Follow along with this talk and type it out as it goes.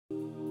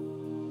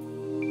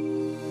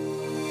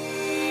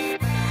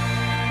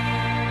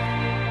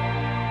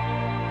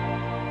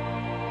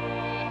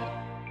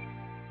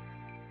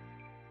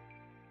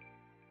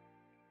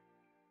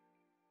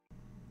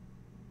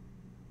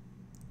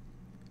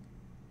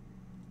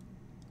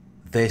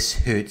This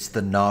hurts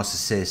the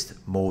narcissist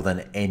more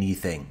than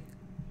anything.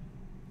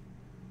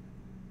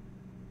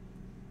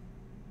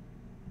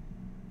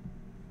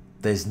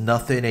 There's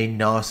nothing a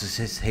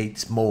narcissist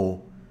hates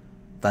more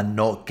than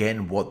not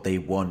getting what they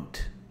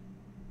want.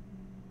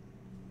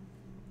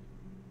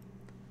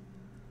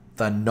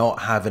 Than not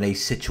having a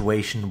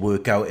situation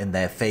work out in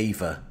their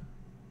favor.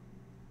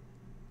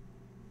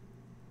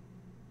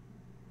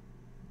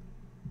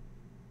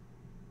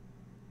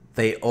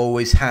 They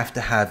always have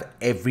to have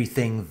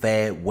everything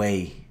their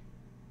way.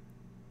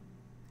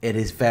 It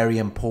is very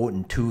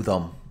important to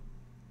them.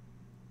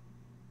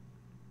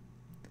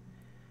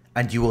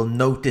 And you will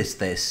notice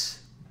this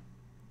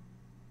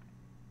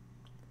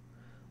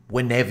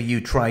whenever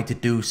you try to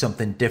do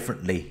something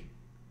differently.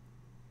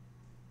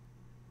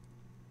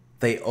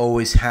 They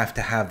always have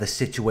to have the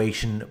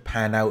situation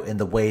pan out in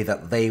the way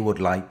that they would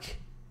like.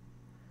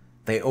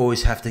 They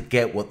always have to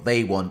get what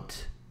they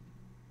want.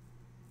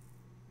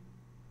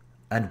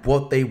 And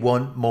what they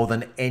want more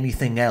than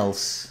anything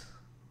else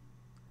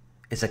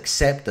is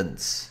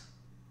acceptance.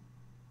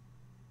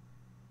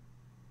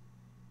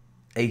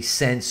 A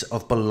sense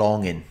of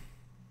belonging.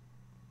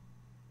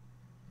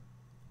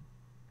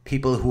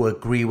 People who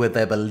agree with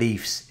their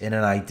beliefs in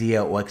an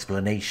idea or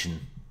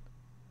explanation.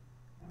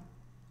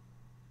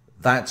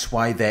 That's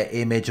why their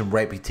image and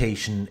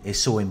reputation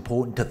is so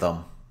important to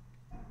them.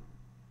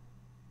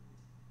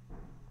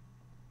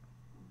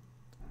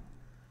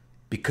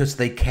 Because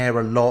they care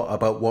a lot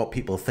about what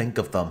people think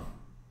of them.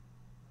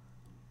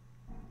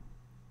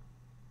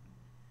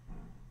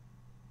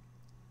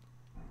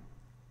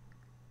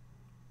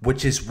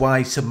 Which is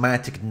why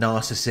somatic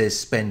narcissists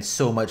spend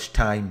so much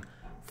time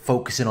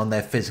focusing on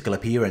their physical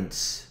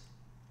appearance.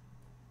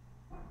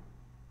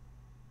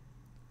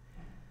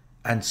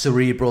 And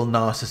cerebral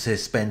narcissists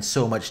spend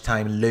so much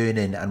time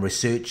learning and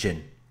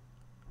researching.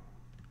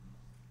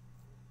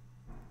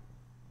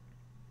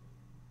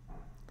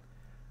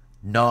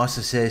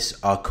 Narcissists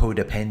are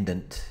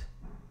codependent.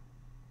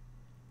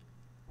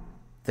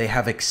 They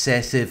have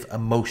excessive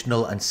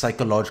emotional and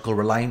psychological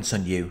reliance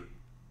on you.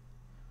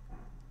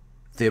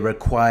 They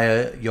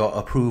require your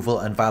approval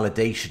and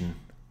validation.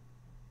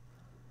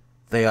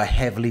 They are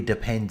heavily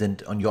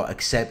dependent on your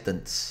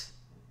acceptance.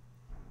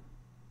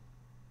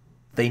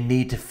 They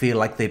need to feel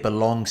like they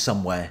belong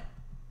somewhere.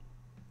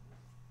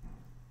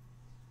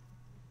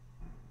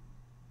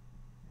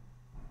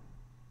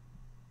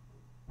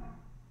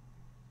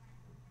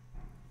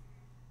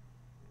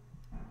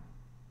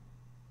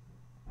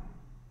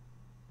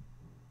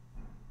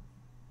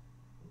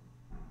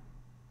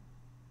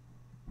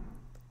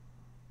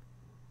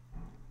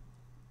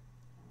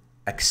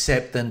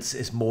 Acceptance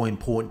is more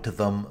important to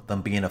them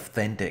than being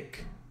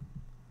authentic.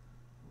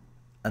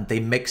 And they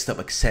mixed up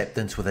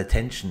acceptance with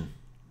attention.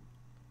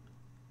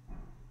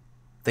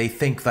 They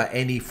think that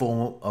any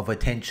form of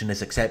attention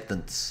is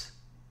acceptance.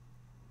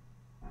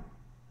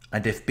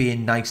 And if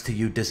being nice to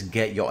you doesn't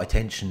get your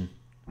attention,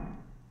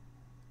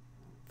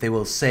 they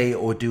will say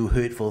or do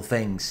hurtful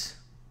things.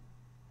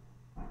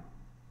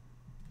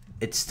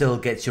 It still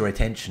gets your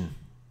attention.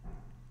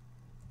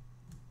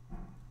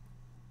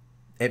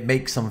 It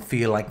makes them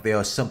feel like they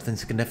are something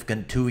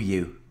significant to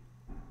you.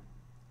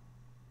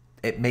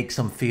 It makes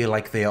them feel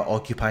like they are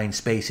occupying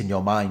space in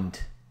your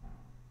mind.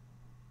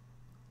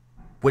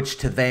 Which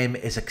to them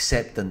is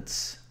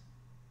acceptance.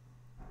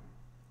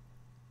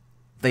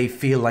 They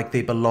feel like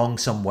they belong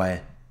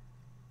somewhere.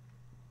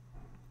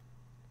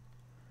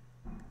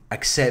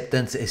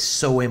 Acceptance is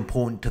so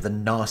important to the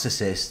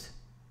narcissist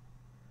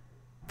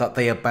that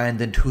they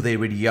abandoned who they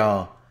really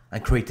are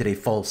and created a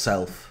false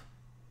self.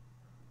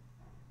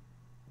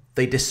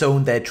 They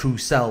disowned their true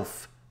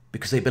self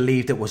because they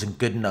believed it wasn't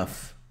good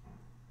enough.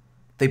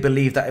 They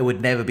believed that it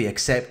would never be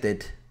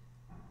accepted.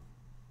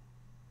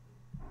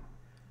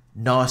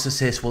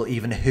 Narcissists will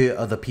even hurt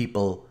other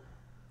people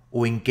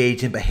or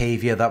engage in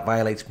behavior that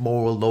violates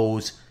moral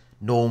laws,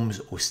 norms,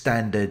 or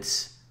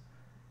standards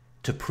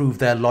to prove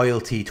their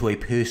loyalty to a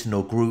person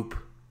or group.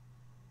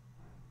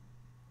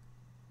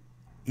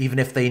 Even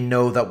if they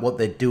know that what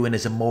they're doing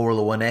is immoral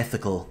or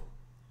unethical.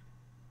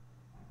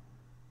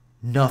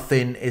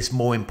 Nothing is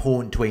more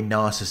important to a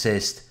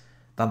narcissist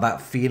than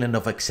that feeling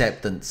of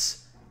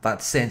acceptance,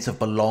 that sense of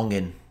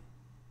belonging.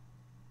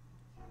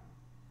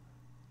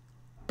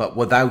 But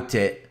without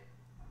it,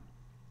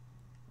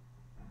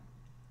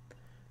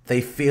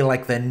 they feel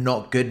like they're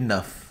not good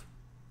enough.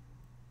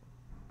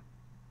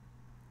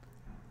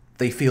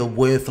 They feel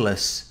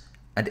worthless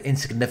and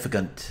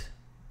insignificant.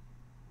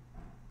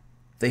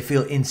 They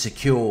feel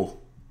insecure,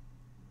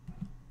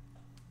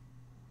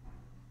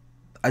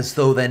 as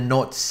though they're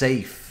not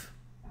safe.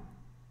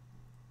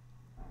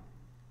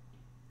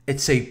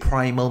 It's a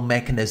primal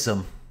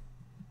mechanism.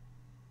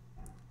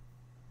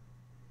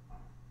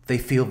 They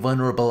feel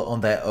vulnerable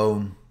on their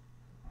own.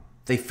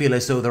 They feel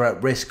as though they're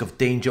at risk of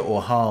danger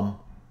or harm,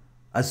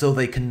 as though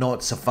they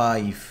cannot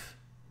survive.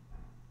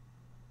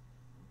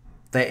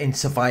 They're in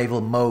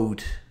survival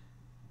mode.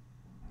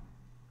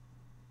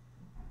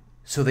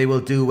 So they will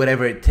do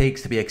whatever it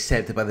takes to be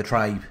accepted by the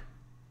tribe.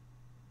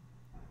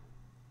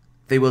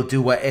 They will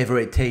do whatever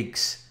it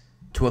takes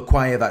to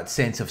acquire that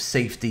sense of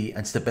safety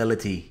and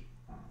stability.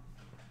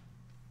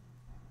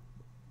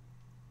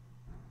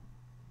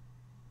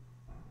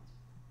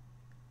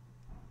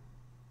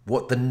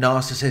 What the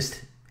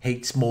narcissist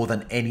hates more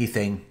than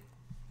anything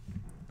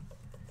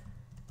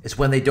is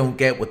when they don't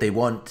get what they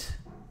want.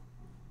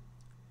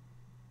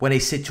 When a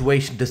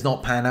situation does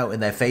not pan out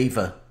in their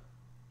favor.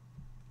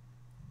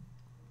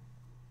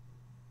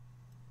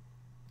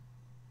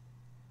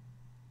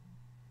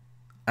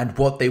 And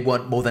what they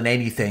want more than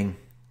anything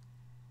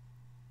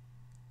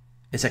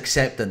is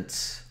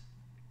acceptance.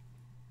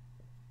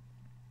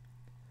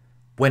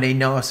 When a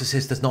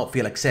narcissist does not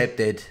feel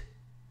accepted,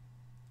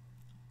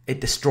 it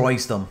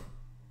destroys them.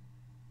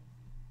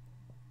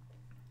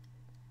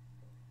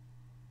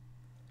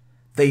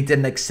 They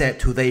didn't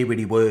accept who they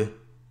really were.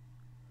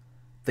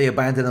 They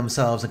abandoned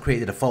themselves and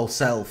created a false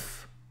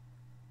self.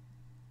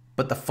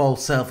 But the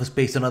false self is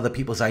based on other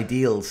people's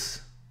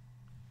ideals.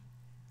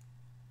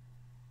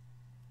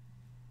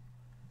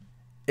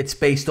 It's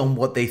based on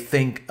what they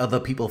think other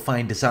people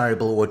find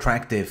desirable or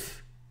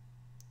attractive.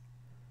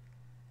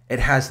 It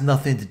has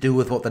nothing to do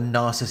with what the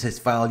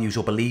narcissist values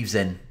or believes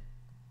in.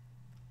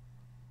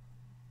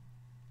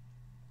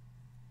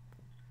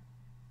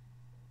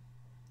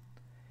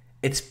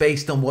 It's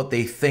based on what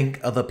they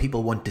think other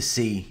people want to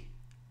see,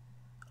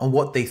 on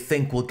what they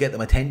think will get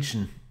them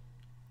attention.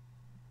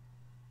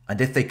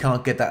 And if they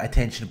can't get that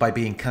attention by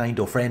being kind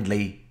or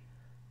friendly,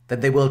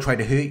 then they will try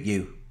to hurt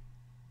you.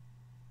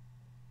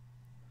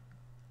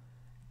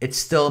 It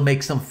still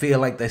makes them feel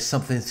like there's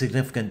something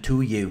significant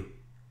to you.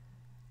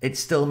 It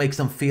still makes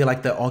them feel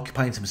like they're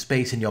occupying some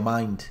space in your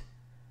mind,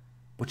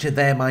 which in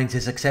their minds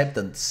is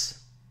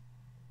acceptance.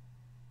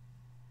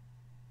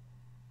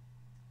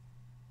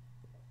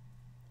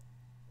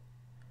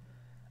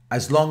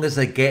 As long as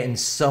they're getting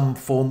some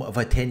form of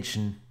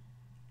attention,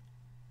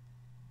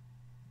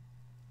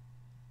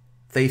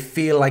 they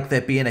feel like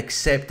they're being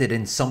accepted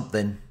in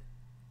something.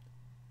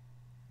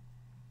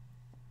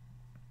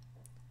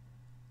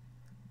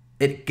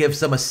 It gives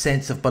them a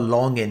sense of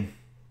belonging,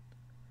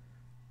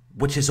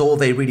 which is all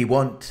they really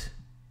want.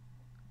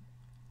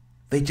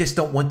 They just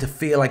don't want to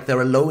feel like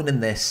they're alone in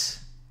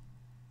this.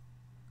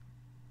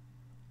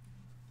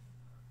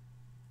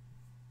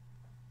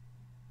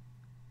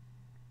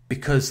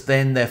 Because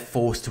then they're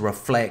forced to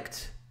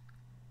reflect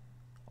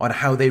on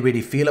how they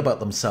really feel about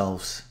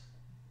themselves.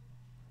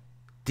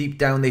 Deep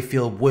down they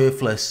feel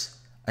worthless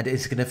and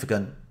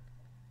insignificant.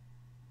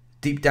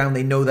 Deep down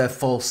they know their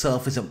false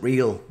self isn't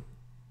real.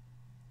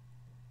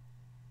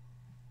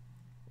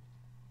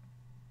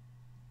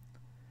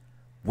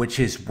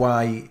 Which is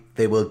why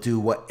they will do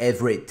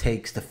whatever it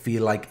takes to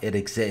feel like it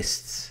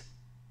exists.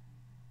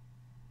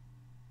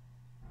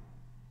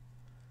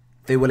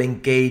 They will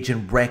engage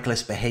in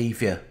reckless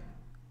behavior.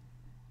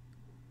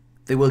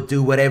 They will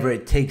do whatever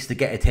it takes to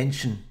get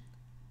attention,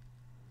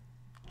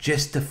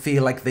 just to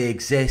feel like they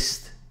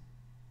exist,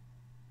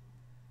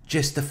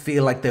 just to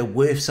feel like they're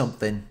worth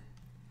something.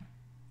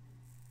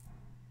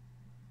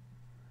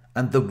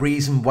 And the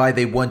reason why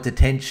they want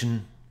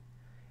attention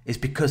is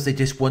because they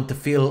just want to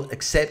feel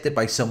accepted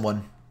by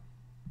someone.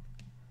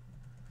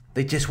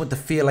 They just want to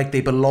feel like they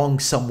belong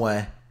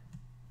somewhere.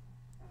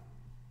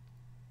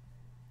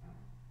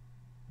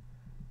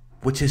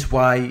 Which is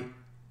why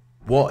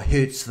what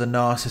hurts the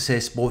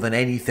narcissist more than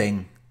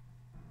anything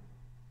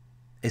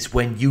is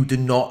when you do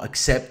not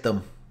accept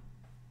them.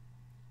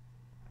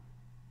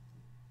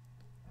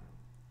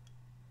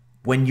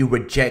 When you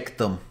reject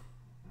them.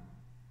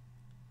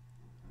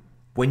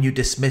 When you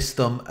dismiss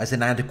them as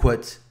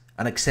inadequate,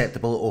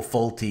 unacceptable or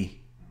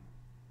faulty.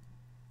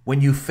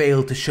 When you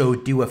fail to show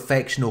due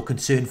affection or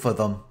concern for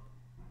them.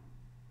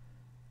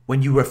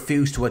 When you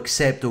refuse to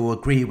accept or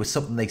agree with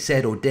something they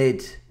said or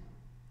did.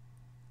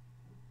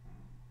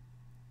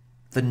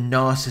 The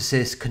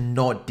narcissist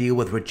cannot deal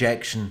with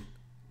rejection.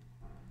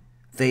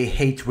 They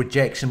hate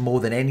rejection more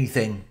than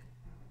anything.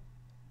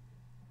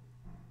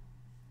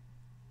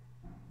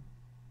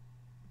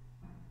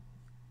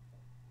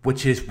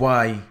 Which is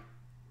why,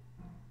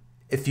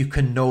 if you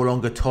can no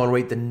longer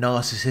tolerate the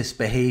narcissist's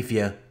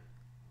behavior,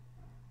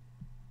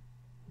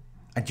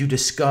 and you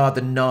discard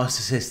the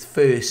narcissist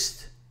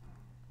first,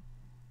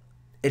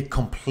 it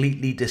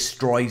completely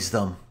destroys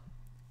them.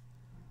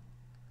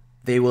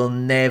 They will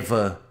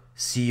never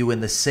see you in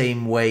the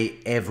same way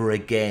ever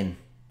again.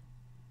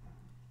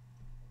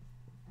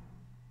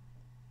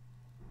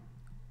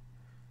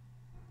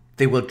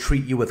 They will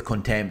treat you with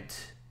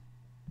contempt,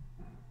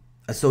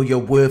 as though you're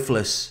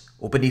worthless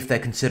or beneath their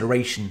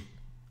consideration.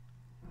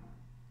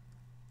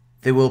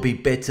 They will be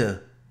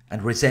bitter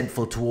and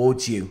resentful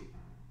towards you.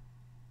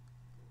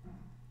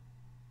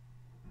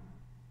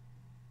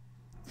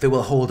 They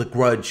will hold a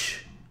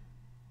grudge.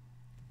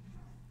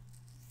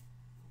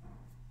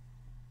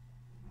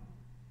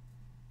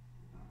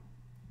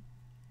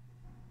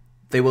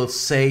 They will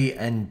say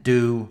and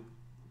do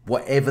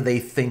whatever they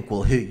think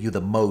will hurt you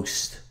the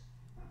most.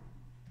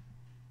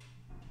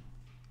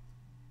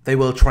 They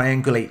will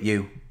triangulate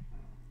you.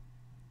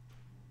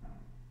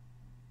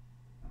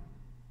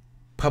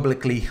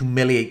 publicly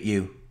humiliate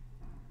you.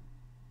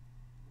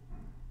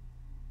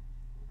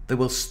 They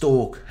will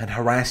stalk and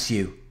harass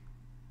you.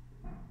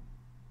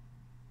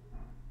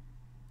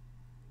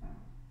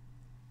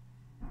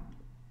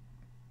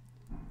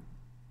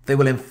 They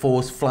will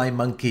enforce flying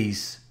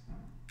monkeys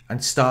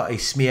and start a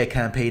smear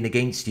campaign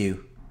against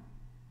you.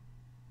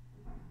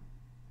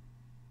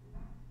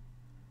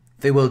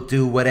 They will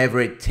do whatever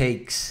it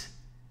takes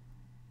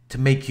to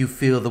make you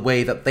feel the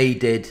way that they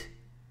did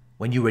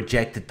when you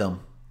rejected them.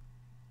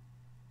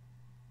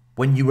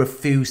 When you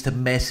refused to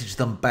message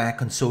them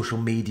back on social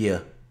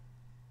media.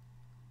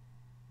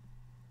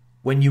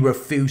 When you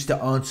refused to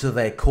answer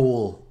their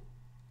call.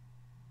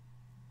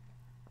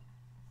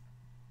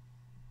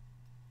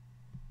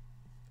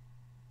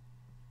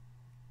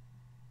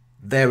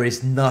 There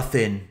is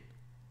nothing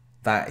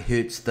that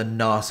hurts the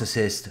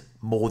narcissist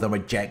more than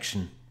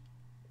rejection.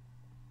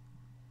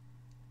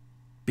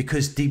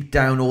 Because deep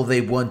down all they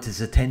want is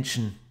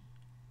attention.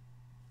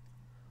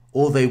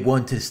 All they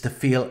want is to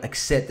feel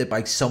accepted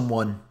by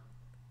someone.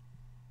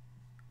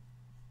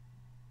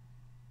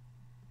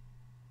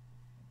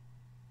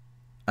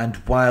 And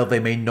while they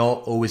may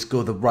not always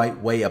go the right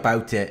way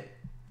about it,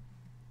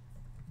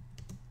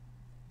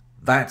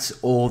 that's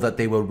all that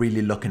they were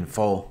really looking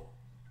for.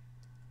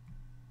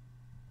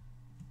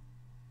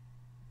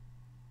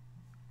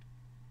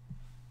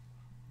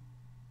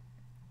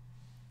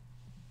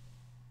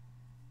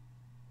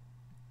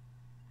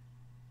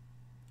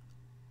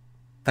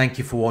 Thank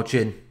you for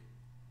watching.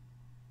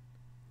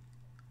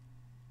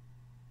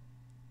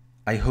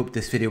 I hope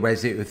this video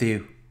resonated with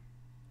you.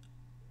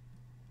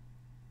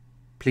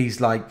 Please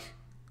like,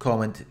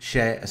 comment,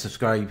 share and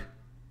subscribe.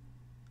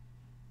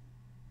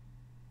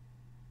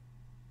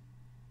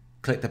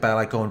 Click the bell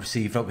icon to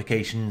receive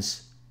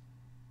notifications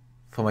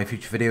for my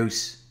future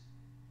videos.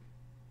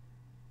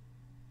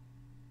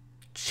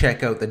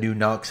 Check out the new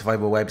Narc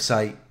Survivor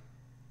website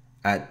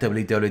at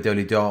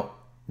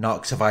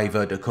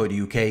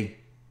www.narcsurvivor.co.uk,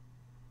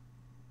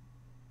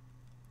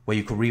 where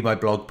you can read my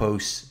blog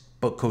posts,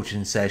 book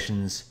coaching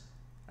sessions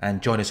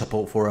and join a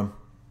support forum.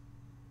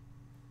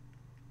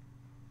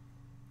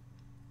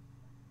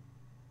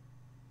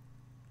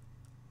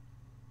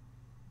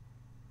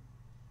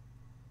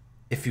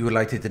 If you would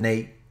like to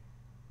donate,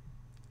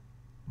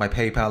 my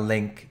PayPal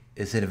link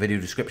is in the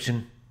video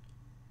description.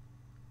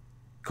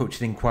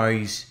 Coaching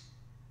inquiries,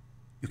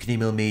 you can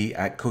email me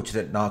at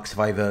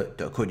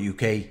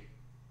coaching@narcsurvivor.co.uk.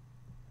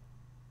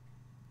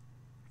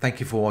 Thank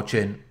you for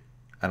watching,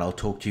 and I'll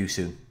talk to you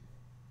soon.